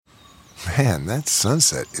Man, that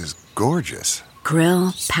sunset is gorgeous.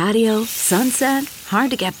 Grill, patio, sunset.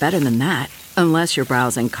 Hard to get better than that. Unless you're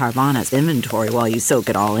browsing Carvana's inventory while you soak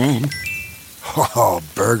it all in. Oh,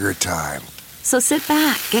 burger time. So sit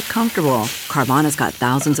back, get comfortable. Carvana's got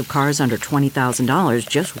thousands of cars under $20,000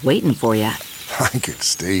 just waiting for you. I could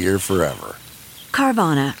stay here forever.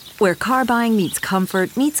 Carvana, where car buying meets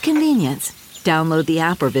comfort meets convenience. Download the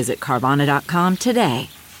app or visit Carvana.com today.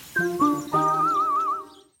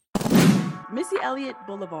 Missy Elliott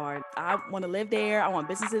Boulevard. I want to live there. I want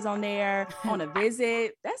businesses on there. I want to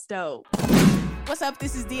visit. That's dope. What's up?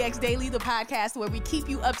 This is DX Daily, the podcast where we keep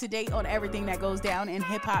you up to date on everything that goes down in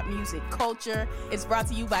hip-hop music culture. It's brought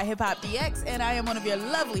to you by Hip Hop DX, and I am one of your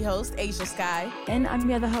lovely hosts, Asia Sky. And I'm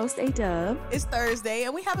your other host, A-Dub. It's Thursday,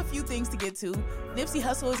 and we have a few things to get to. Nipsey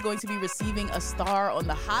Hussle is going to be receiving a star on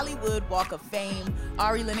the Hollywood Walk of Fame.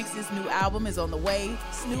 Ari Lennox's new album is on the way.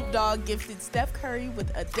 Snoop Dogg gifted Steph Curry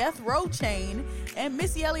with a Death Row chain. And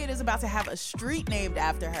Missy Elliott is about to have a street named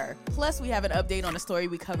after her. Plus, we have an update on a story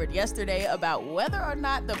we covered yesterday about whether or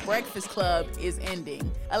not The Breakfast Club is ending.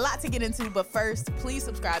 A lot to get into, but first, please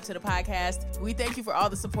subscribe to the podcast. We thank you for all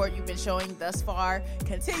the support you've been showing thus far.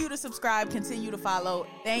 Continue to subscribe, continue to follow.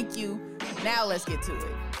 Thank you. Now let's get to it.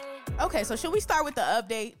 Okay, so should we start with the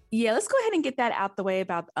update? Yeah, let's go ahead and get that out the way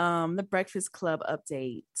about the Breakfast Club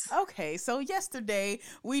update. Okay, so yesterday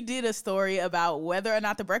we did a story about whether or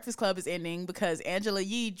not the Breakfast Club is ending because Angela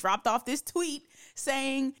Yee dropped off this tweet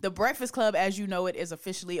saying the Breakfast Club as you know it is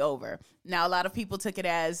officially over. Now, a lot of people took it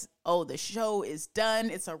as, oh, the show is done.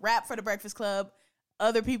 It's a wrap for the Breakfast Club.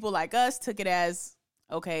 Other people like us took it as,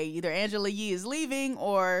 okay, either Angela Yee is leaving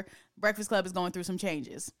or Breakfast Club is going through some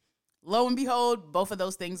changes. Lo and behold, both of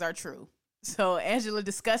those things are true. So Angela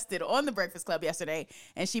discussed it on The Breakfast Club yesterday,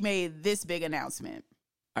 and she made this big announcement.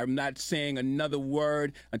 I'm not saying another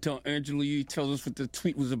word until Angela Yee tells us what the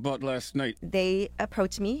tweet was about last night. They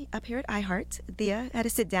approached me up here at iHeart. Thea had to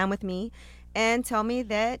sit down with me and tell me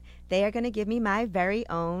that they are going to give me my very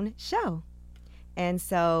own show. And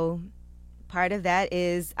so part of that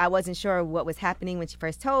is I wasn't sure what was happening when she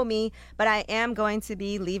first told me, but I am going to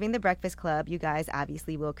be leaving the Breakfast Club. You guys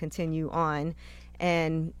obviously will continue on,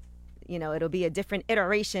 and you know, it'll be a different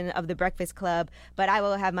iteration of the Breakfast Club, but I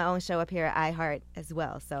will have my own show up here at iHeart as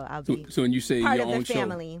well. So I'll be So when you say part your of own the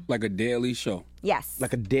family. show, like a daily show? Yes.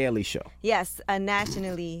 Like a daily show. Yes, a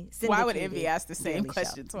nationally syndicated. Why would Envy ask the same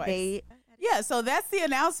question twice? Yeah, so that's the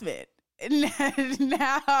announcement.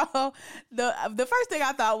 Now, the first thing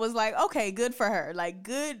I thought was like, okay, good for her. Like,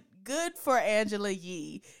 good for Angela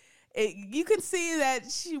Yee. You can see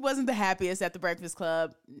that she wasn't the happiest at the Breakfast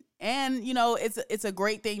Club. And, you know, it's a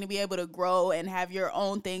great thing to be able to grow and have your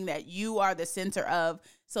own thing that you are the center of.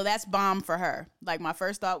 So that's bomb for her. Like, my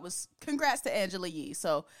first thought was congrats to Angela Yee.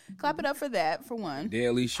 So clap it up for that, for one.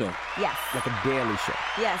 Daily show. Yes. Like a daily show.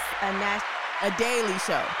 Yes, A daily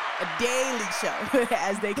show. A daily show,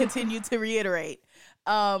 as they continue to reiterate.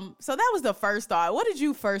 So that was the first thought. What did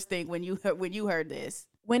you first think when you heard this?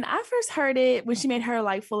 When I first heard it, when she made her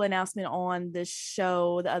like full announcement on the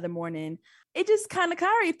show the other morning, it just kind of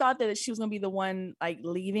already thought that she was going to be the one like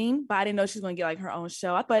leaving, but I didn't know she was going to get like her own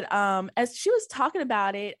show. But as she was talking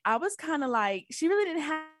about it, I was kind of like, she really didn't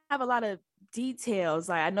have a lot of details.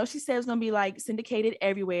 Like, I know she said it was going to be like syndicated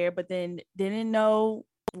everywhere, but then didn't know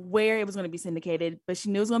where it was going to be syndicated, but she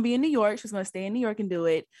knew it was going to be in New York. She was going to stay in New York and do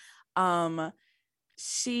it.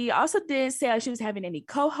 She also didn't say like she was having any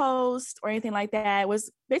co-host or anything like that. It was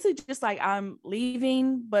basically just like, I'm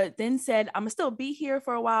leaving, but then said, I'm gonna still be here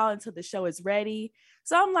for a while until the show is ready.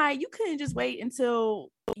 So I'm like, you couldn't just wait until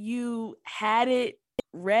you had it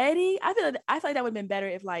ready. I feel like that would have been better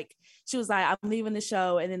if like she was like, I'm leaving the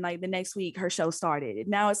show, and then like the next week her show started.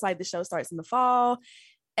 Now it's like the show starts in the fall.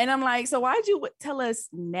 And I'm like, so why'd you tell us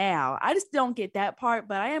now? I just don't get that part,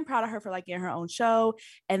 but I am proud of her for like getting her own show.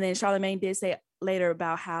 And then Charlamagne did say later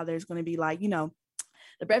about how there's going to be like, you know,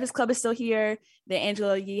 the Breakfast Club is still here. Then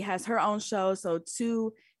Angela Yee has her own show. So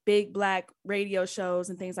 2 big Black radio shows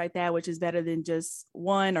and things like that, which is better than just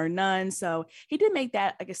one or none. So he did make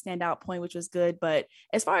that like a standout point, which was good. But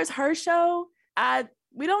as far as her show,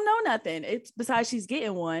 we don't know nothing. It's besides she's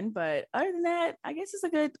getting one, but other than that, I guess it's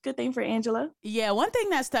a good thing for Angela. Yeah, one thing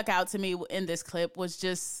that stuck out to me in this clip was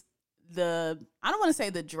just I don't want to say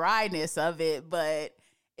the dryness of it, but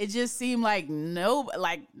it just seemed like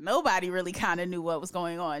nobody really kind of knew what was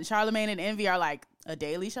going on. Charlamagne and Envy are like, a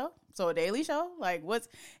daily show? So a daily show? Like,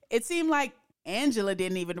 it seemed like Angela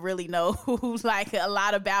didn't even really know like a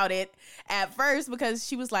lot about it at first, because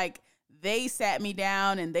she was like, they sat me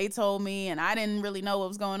down and they told me, and I didn't really know what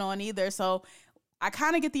was going on either. So I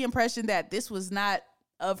kind of get the impression that this was not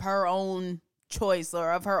of her own choice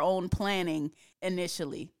or of her own planning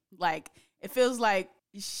initially. Like, it feels like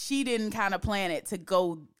she didn't kind of plan it to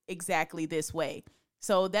go exactly this way.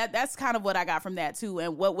 So that's kind of what I got from that too.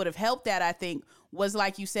 And what would have helped that, I think, was,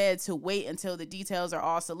 like you said, to wait until the details are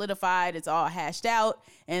all solidified, it's all hashed out,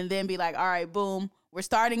 and then be like, all right, boom, we're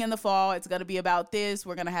starting in the fall. It's going to be about this.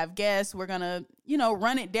 We're going to have guests. We're going to,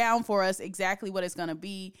 run it down for us exactly what it's going to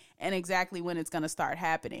be and exactly when it's going to start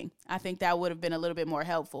happening. I think that would have been a little bit more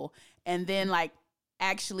helpful. And then, like,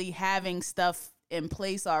 actually having stuff in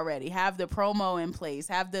place already, have the promo in place,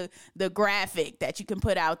 have the graphic that you can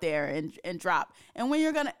put out there and drop. And when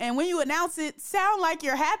you announce it, sound like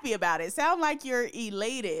you're happy about it, sound like you're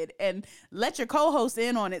elated, and let your co-host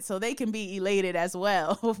in on it so they can be elated as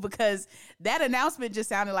well. Because that announcement just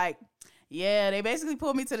sounded like, yeah, they basically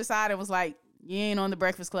pulled me to the side and was like, you ain't on the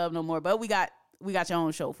Breakfast Club no more, but we got your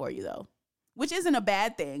own show for you though, which isn't a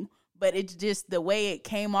bad thing, but it's just the way it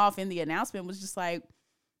came off in the announcement was just like,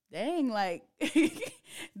 dang, like,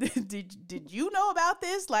 did you know about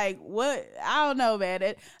this? Like, what? I don't know,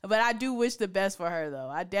 man. But I do wish the best for her, though.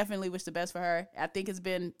 I definitely wish the best for her. I think it's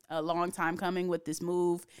been a long time coming with this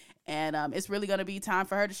move, and it's really going to be time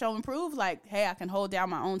for her to show and prove, like, hey, I can hold down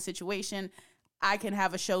my own situation. I can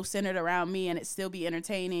have a show centered around me and it still be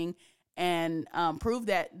entertaining, and prove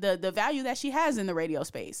that the value that she has in the radio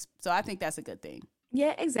space. So I think that's a good thing.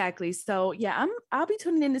 Yeah, exactly. So yeah, I'll be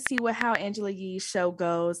tuning in to see how Angela Yee's show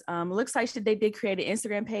goes. Looks like they did create an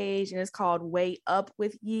Instagram page, and it's called Way Up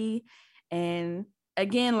with Yee. And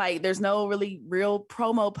again, like, there's no really real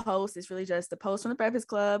promo post. It's really just a post from the Breakfast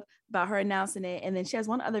Club about her announcing it. And then she has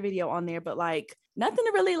one other video on there, but like nothing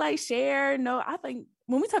to really like share. No, I think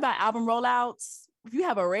when we talk about album rollouts, if you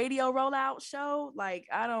have a radio rollout show, like,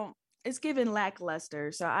 it's given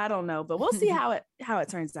lackluster. So I don't know, but we'll see how it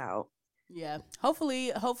turns out. Yeah,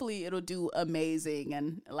 hopefully it'll do amazing.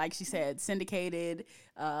 And like she said, syndicated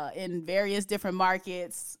in various different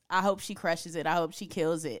markets. I hope she crushes it. I hope she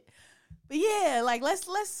kills it. But yeah, like, let's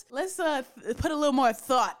put a little more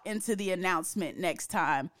thought into the announcement next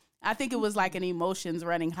time. I think it was like an emotions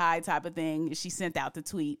running high type of thing. She sent out the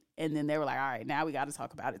tweet, and then they were like, all right, now we got to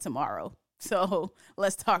talk about it tomorrow. So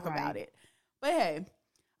let's talk about it. But hey,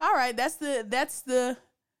 all right, that's the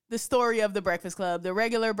story of the Breakfast Club. The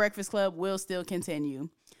regular Breakfast Club will still continue.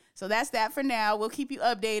 So that's that for now. We'll keep you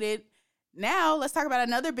updated. Now, let's talk about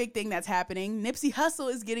another big thing that's happening. Nipsey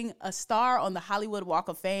Hussle is getting a star on the Hollywood Walk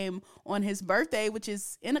of Fame on his birthday, which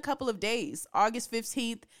is in a couple of days, August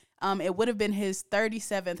 15th. It would have been his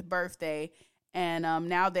 37th birthday. And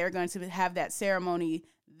now they're going to have that ceremony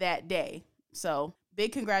that day. So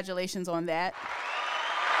big congratulations on that.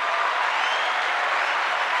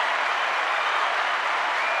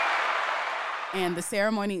 And the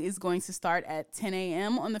ceremony is going to start at 10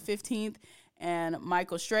 a.m. on the 15th. And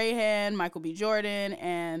Michael Strahan, Michael B. Jordan,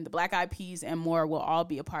 and the Black Eyed Peas and more will all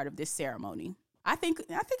be a part of this ceremony. I think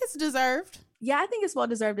it's deserved. Yeah, I think it's well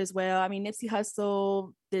deserved as well. I mean, Nipsey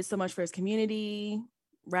Hussle did so much for his community,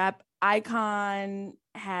 rap icon,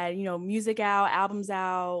 had, music out, albums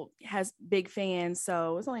out, has big fans.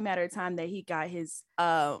 So it's only a matter of time that he got his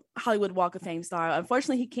Hollywood Walk of Fame star.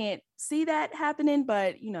 Unfortunately, he can't see that happening,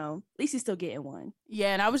 but, at least he's still getting one.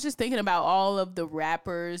 Yeah, and I was just thinking about all of the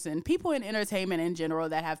rappers and people in entertainment in general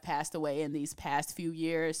that have passed away in these past few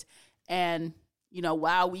years. And,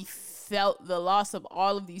 while we felt the loss of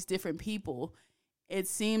all of these different people, it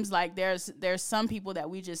seems like there's some people that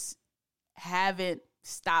we just haven't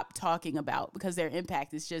stopped talking about because their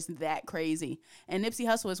impact is just that crazy. And Nipsey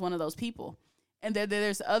Hussle is one of those people. And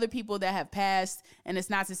there's other people that have passed, and it's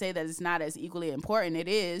not to say that it's not as equally important. It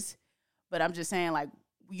is, but I'm just saying, like,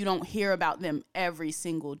 you don't hear about them every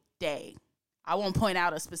single day. I won't point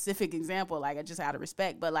out a specific example, like, just out of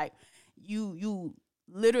respect, but like, you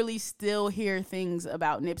literally still hear things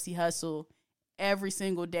about Nipsey Hussle every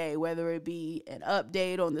single day, whether it be an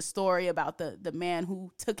update on the story about the man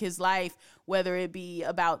who took his life, whether it be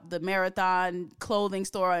about the Marathon clothing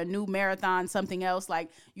store, a new Marathon, something else. Like,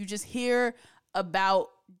 you just hear about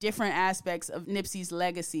different aspects of Nipsey's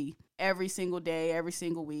legacy every single day, every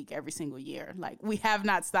single week, every single year. Like, we have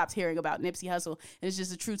not stopped hearing about Nipsey Hussle. And it's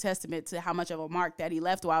just a true testament to how much of a mark that he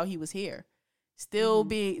left while he was here. Still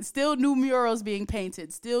new murals being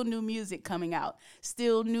painted, still new music coming out,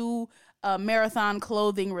 still new Marathon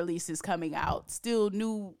clothing releases coming out, still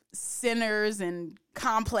new centers and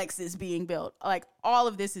complexes being built. Like, all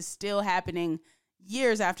of this is still happening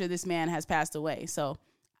years after this man has passed away. So,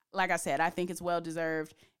 like I said, I think it's well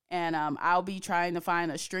deserved. And I'll be trying to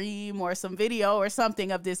find a stream or some video or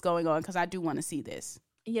something of this going on because I do want to see this.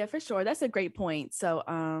 Yeah, for sure. That's a great point. So,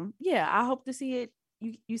 yeah, I hope to see it.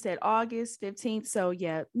 You said August 15th. So,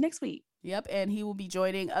 yeah, next week. Yep, and he will be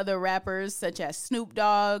joining other rappers such as Snoop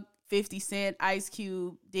Dogg, 50 Cent, Ice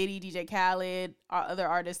Cube, Diddy, DJ Khaled, other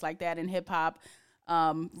artists like that in hip hop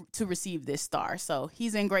to receive this star. So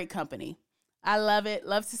he's in great company. I love it.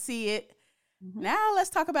 Love to see it. Mm-hmm. Now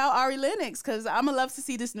let's talk about Ari Lennox, because I'm going to love to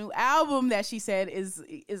see this new album that she said is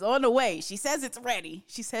on the way. She says it's ready.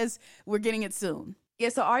 She says we're getting it soon. Yeah,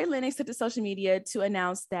 so Ari Lennox took to social media to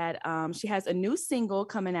announce that she has a new single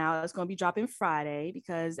coming out. It's going to be dropping Friday,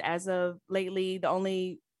 because as of lately, the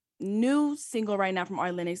only new single right now from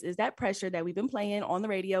Ari Lennox is That Pressure that we've been playing on the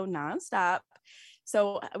radio nonstop.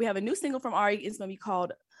 So we have a new single from Ari. It's going to be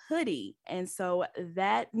called Hoodie. And so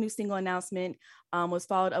that new single announcement was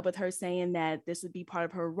followed up with her saying that this would be part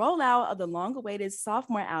of her rollout of the long-awaited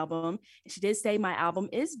sophomore album. And she did say, my album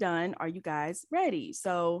is done. Are you guys ready?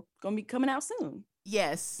 So going to be coming out soon.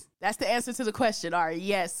 Yes, that's the answer to the question, Ari.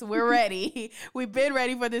 Yes, we're ready. We've been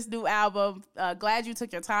ready for this new album. Glad you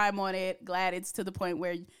took your time on it. Glad it's to the point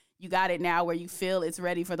where you got it now, where you feel it's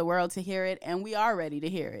ready for the world to hear it, and we are ready to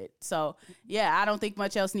hear it. So, yeah, I don't think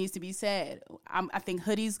much else needs to be said. I think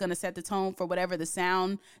Hoodie's going to set the tone for whatever the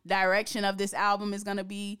sound direction of this album is going to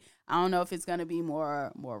be. I don't know if it's going to be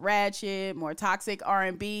more ratchet, more toxic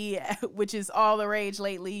R&B, which is all the rage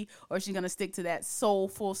lately, or she's going to stick to that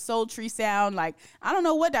soulful, sultry sound. Like, I don't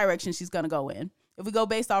know what direction she's going to go in. If we go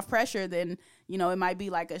based off Pressure, then, you know, it might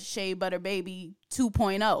be like a Shea Butter Baby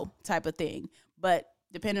 2.0 type of thing. But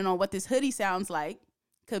depending on what this Hoodie sounds like,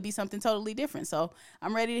 could be something totally different. So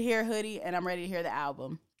I'm ready to hear Hoodie, and I'm ready to hear the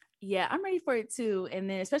album. Yeah, I'm ready for it too. And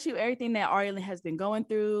then especially with everything that Ari has been going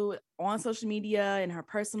through on social media and her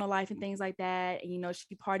personal life and things like that. And, you know,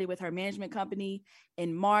 she partied with her management company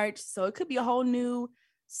in March. So it could be a whole new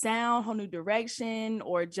sound, whole new direction,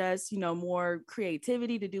 or just, you know, more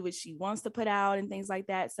creativity to do what she wants to put out and things like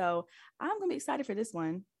that. So I'm going to be excited for this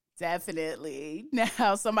one. Definitely.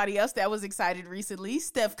 Now, somebody else that was excited recently,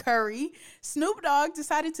 Steph Curry. Snoop Dogg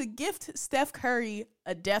decided to gift Steph Curry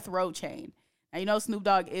a Death Row chain. Now, you know, Snoop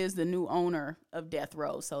Dogg is the new owner of Death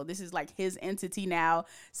Row. So this is like his entity now.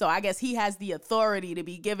 So I guess he has the authority to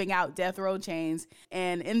be giving out Death Row chains.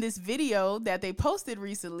 And in this video that they posted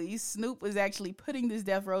recently, Snoop was actually putting this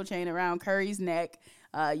Death Row chain around Curry's neck.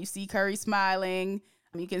 You see Curry smiling.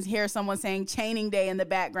 You can hear someone saying Chaining Day in the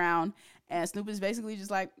background. And Snoop is basically just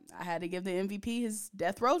like, I had to give the MVP his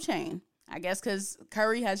Death Row chain. I guess because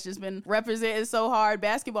Curry has just been represented so hard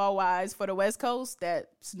basketball-wise for the West Coast that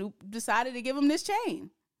Snoop decided to give him this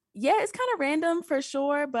chain. Yeah, it's kind of random for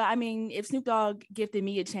sure. But I mean, if Snoop Dogg gifted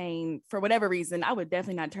me a chain for whatever reason, I would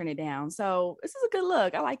definitely not turn it down. So this is a good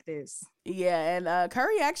look. I like this. Yeah, and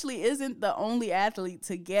Curry actually isn't the only athlete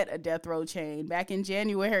to get a Death Row chain. Back in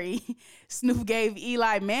January, Snoop gave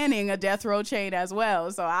Eli Manning a Death Row chain as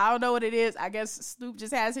well. So I don't know what it is. I guess Snoop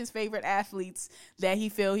just has his favorite athletes that he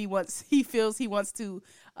feels he wants to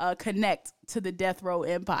connect to the Death Row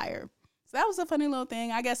empire. So that was a funny little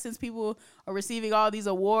thing. I guess since people are receiving all these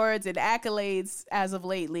awards and accolades as of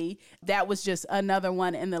lately, that was just another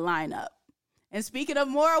one in the lineup. And speaking of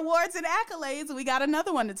more awards and accolades, we got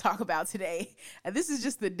another one to talk about today. And this is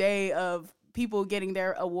just the day of people getting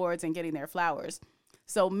their awards and getting their flowers.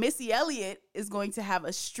 So Missy Elliott is going to have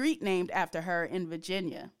a street named after her in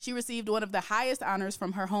Virginia. She received one of the highest honors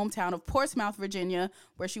from her hometown of Portsmouth, Virginia,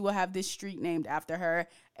 where she will have this street named after her.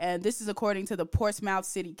 And this is according to the Portsmouth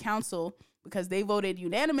City Council, because they voted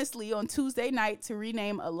unanimously on Tuesday night to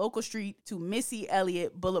rename a local street to Missy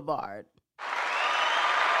Elliott Boulevard.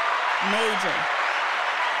 Major.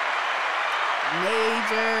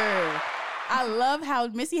 I love how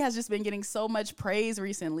Missy has just been getting so much praise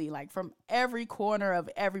recently, like from every corner of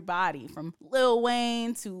everybody, from Lil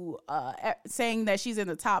Wayne to saying that she's in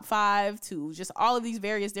the top 5 to just all of these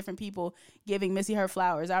various different people giving Missy her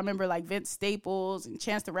flowers. I remember like Vince Staples and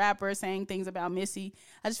Chance the Rapper saying things about Missy.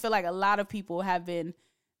 I just feel like a lot of people have been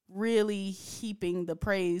really heaping the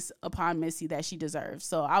praise upon Missy that she deserves.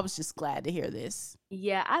 So I was just glad to hear this.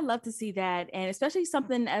 Yeah, I love to see that. And especially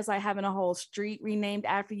something as like having a whole street renamed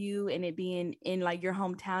after you and it being in like your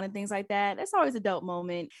hometown and things like that. That's always a dope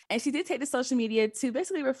moment. And she did take to social media to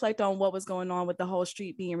basically reflect on what was going on with the whole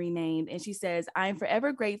street being renamed. And she says, I'm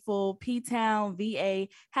forever grateful, P-Town, VA,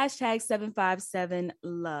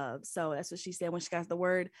 #757love. So that's what she said when she got the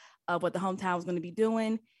word of what the hometown was going to be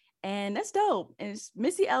doing. And that's dope. And it's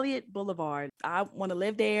Missy Elliott Boulevard. I want to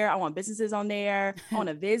live there. I want businesses on there. I want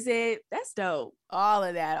to visit. That's dope. All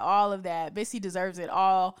of that. Missy deserves it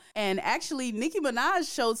all. And actually, Nicki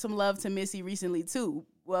Minaj showed some love to Missy recently, too.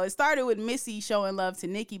 Well, it started with Missy showing love to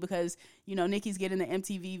Nicki because, you know, Nicki's getting the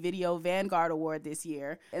MTV Video Vanguard Award this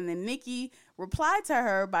year. And then Nicki replied to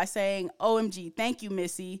her by saying, OMG, thank you,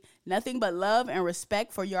 Missy. Nothing but love and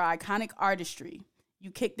respect for your iconic artistry. You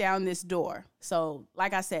kicked down this door. So,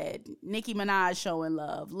 like I said, Nicki Minaj showing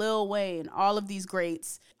love, Lil Wayne, all of these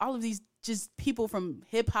greats, all of these just people from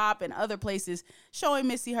hip hop and other places showing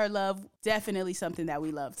Missy her love. Definitely something that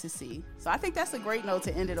we love to see. So I think that's a great note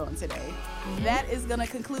to end it on today. That is going to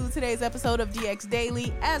conclude today's episode of DX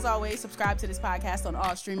Daily. As always, subscribe to this podcast on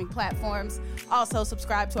all streaming platforms. Also,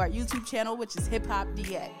 subscribe to our YouTube channel, which is Hip Hop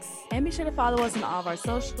DX. And be sure to follow us on all of our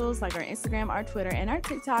socials, like our Instagram, our Twitter, and our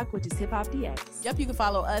TikTok, which is Hip Hop DX. Yep, you can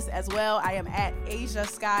follow us as well. I am at Asia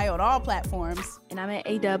Sky on all platforms. And I'm at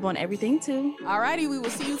A-Dub on everything, too. Alrighty, we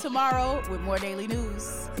will see you tomorrow with more daily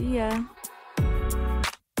news. See ya.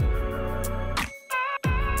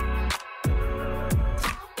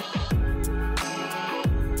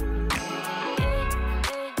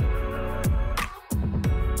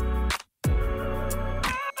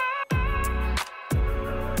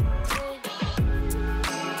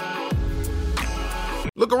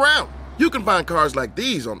 Look around. You can find cars like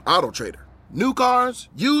these on AutoTrader. New cars,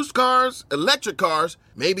 used cars, electric cars,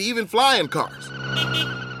 maybe even flying cars.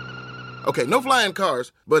 Okay, no flying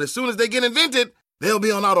cars, but as soon as they get invented, they'll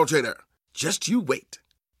be on AutoTrader. Just you wait.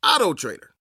 AutoTrader.